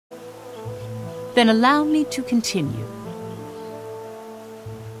Then allow me to continue.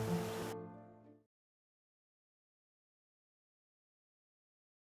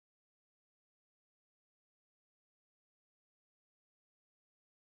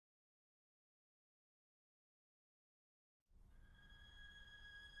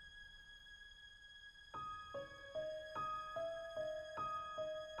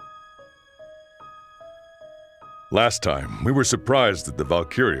 Last time, we were surprised that the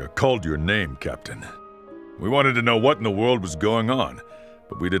Valkyria called your name, Captain. We wanted to know what in the world was going on,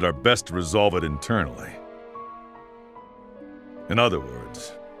 but we did our best to resolve it internally. In other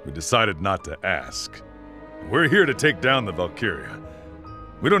words, we decided not to ask. We're here to take down the Valkyria.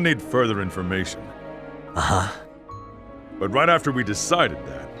 We don't need further information. Uh-huh. But right after we decided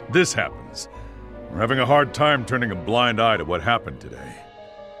that, this happens. We're having a hard time turning a blind eye to what happened today.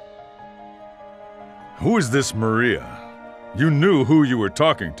 Who is this Maria? You knew who you were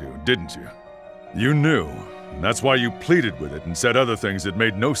talking to, didn't you? You knew, and that's why you pleaded with it and said other things that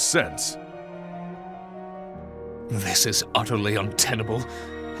made no sense. This is utterly untenable.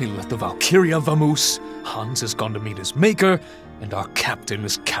 He let the Valkyria vamoose, Hans has gone to meet his maker, and our captain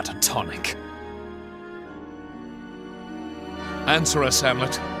is catatonic. Answer us,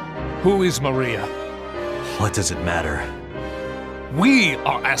 Hamlet. Who is Maria? What does it matter? We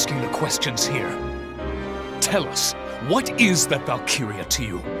are asking the questions here. Tell us, what is that Valkyria to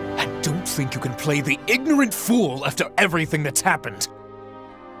you? And don't think you can play the ignorant fool after everything that's happened.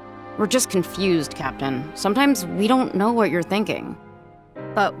 We're just confused, Captain. Sometimes we don't know what you're thinking.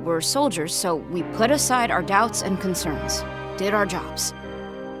 But we're soldiers, so we put aside our doubts and concerns. Did our jobs.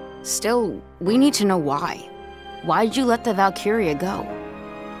 Still, we need to know why. Why'd you let the Valkyria go?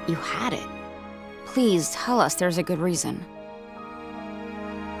 You had it. Please tell us there's a good reason.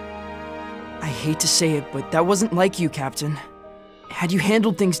 I hate to say it, but that wasn't like you, Captain. Had you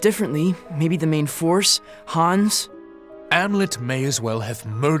handled things differently, maybe the main force, Hans? Hamlet may as well have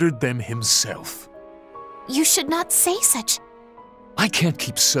murdered them himself. You should not say such. I can't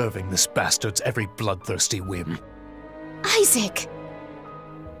keep serving this bastard's every bloodthirsty whim. Isaac!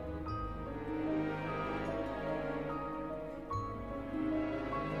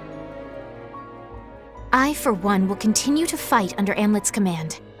 I, for one, will continue to fight under Hamlet's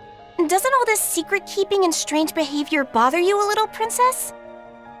command. Doesn't all this secret-keeping and strange behavior bother you a little, Princess?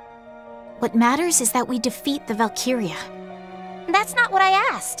 What matters is that we defeat the Valkyria. That's not what I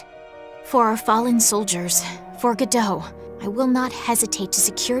asked. For our fallen soldiers, for Godot, I will not hesitate to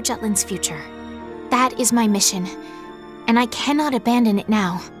secure Jutland's future. That is my mission, and I cannot abandon it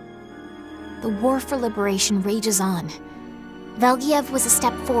now. The war for liberation rages on. Velgiev was a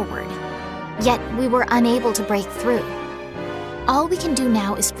step forward, yet we were unable to break through. All we can do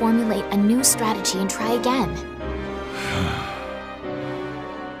now is formulate a new strategy and try again.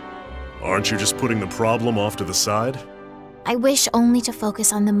 Aren't you just putting the problem off to the side? I wish only to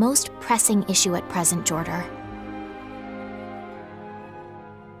focus on the most pressing issue at present, Jorder.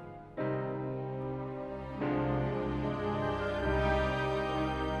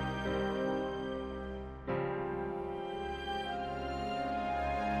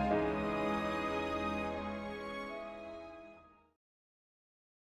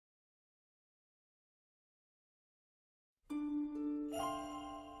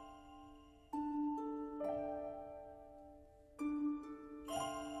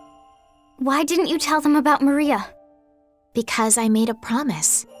 Why didn't you tell them about Maria? Because I made a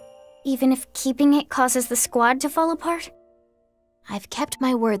promise. Even if keeping it causes the squad to fall apart? I've kept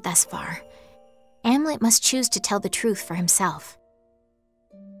my word thus far. Hamlet must choose to tell the truth for himself.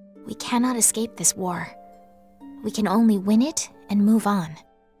 We cannot escape this war. We can only win it and move on.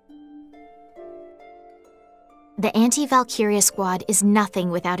 The anti-Valkyria squad is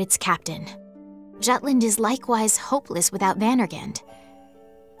nothing without its captain. Jutland is likewise hopeless without Vannergand.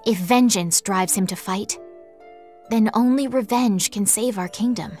 If vengeance drives him to fight, then only revenge can save our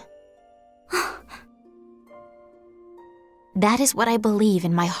kingdom. That is what I believe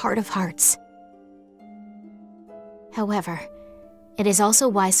in my heart of hearts. However, it is also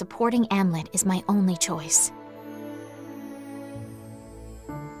why supporting Hamlet is my only choice.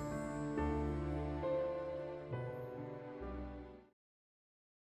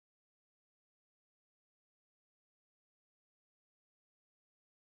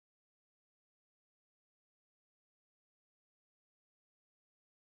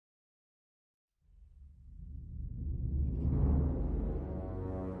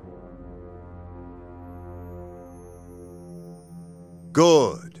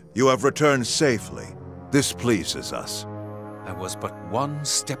 Good. You have returned safely. This pleases us. I was but one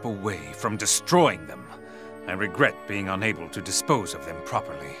step away from destroying them. I regret being unable to dispose of them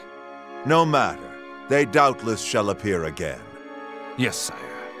properly. No matter. They doubtless shall appear again. Yes, sire.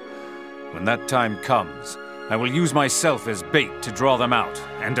 When that time comes, I will use myself as bait to draw them out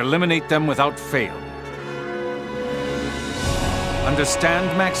and eliminate them without fail.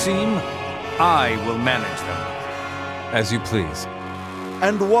 Understand, Maxime? I will manage them. As you please.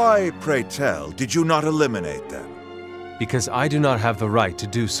 And why, pray tell, did you not eliminate them? Because I do not have the right to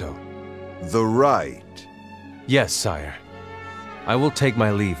do so. The right? Yes, sire. I will take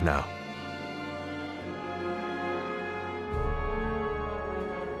my leave now.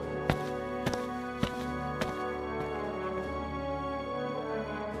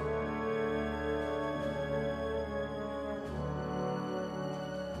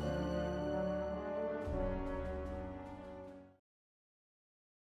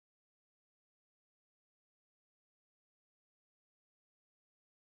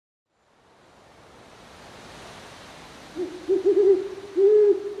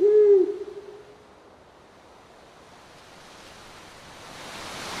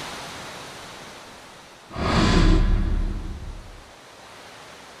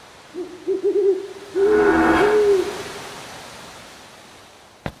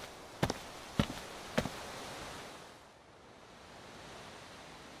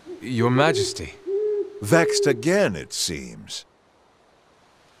 Your Majesty. Vexed again, it seems.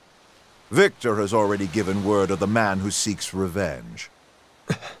 Victor has already given word of the man who seeks revenge.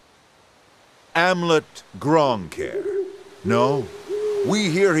 Amlet Gronkair. No? We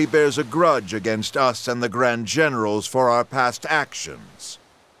hear he bears a grudge against us and the Grand Generals for our past actions.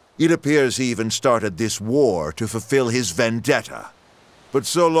 It appears he even started this war to fulfill his vendetta. But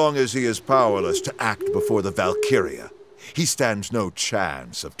so long as he is powerless to act before the Valkyria, he stands no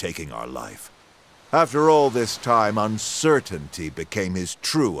chance of taking our life. After all this time, uncertainty became his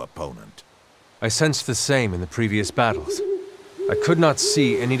true opponent. I sensed the same in the previous battles. I could not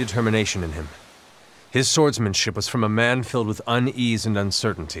see any determination in him. His swordsmanship was from a man filled with unease and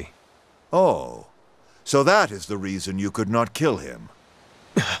uncertainty. Oh, so that is the reason you could not kill him.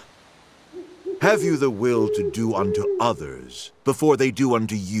 Have you the will to do unto others before they do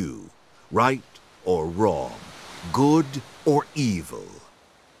unto you, right or wrong? Good or evil?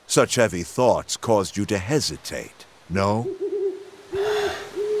 Such heavy thoughts caused you to hesitate, no?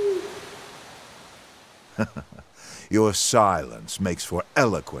 Your silence makes for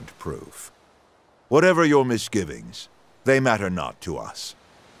eloquent proof. Whatever your misgivings, they matter not to us.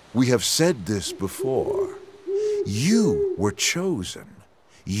 We have said this before. You were chosen.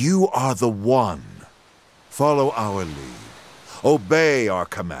 You are the one. Follow our lead. Obey our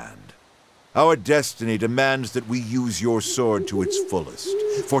command. Our destiny demands that we use your sword to its fullest,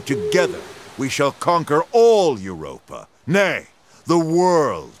 for together we shall conquer all Europa, nay, the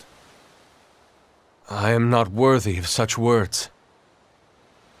world. I am not worthy of such words.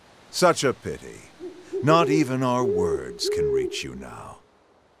 Such a pity. Not even our words can reach you now.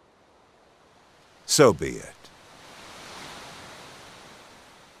 So be it.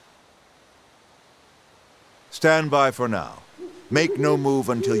 Stand by for now. Make no move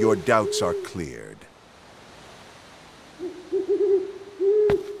until your doubts are cleared.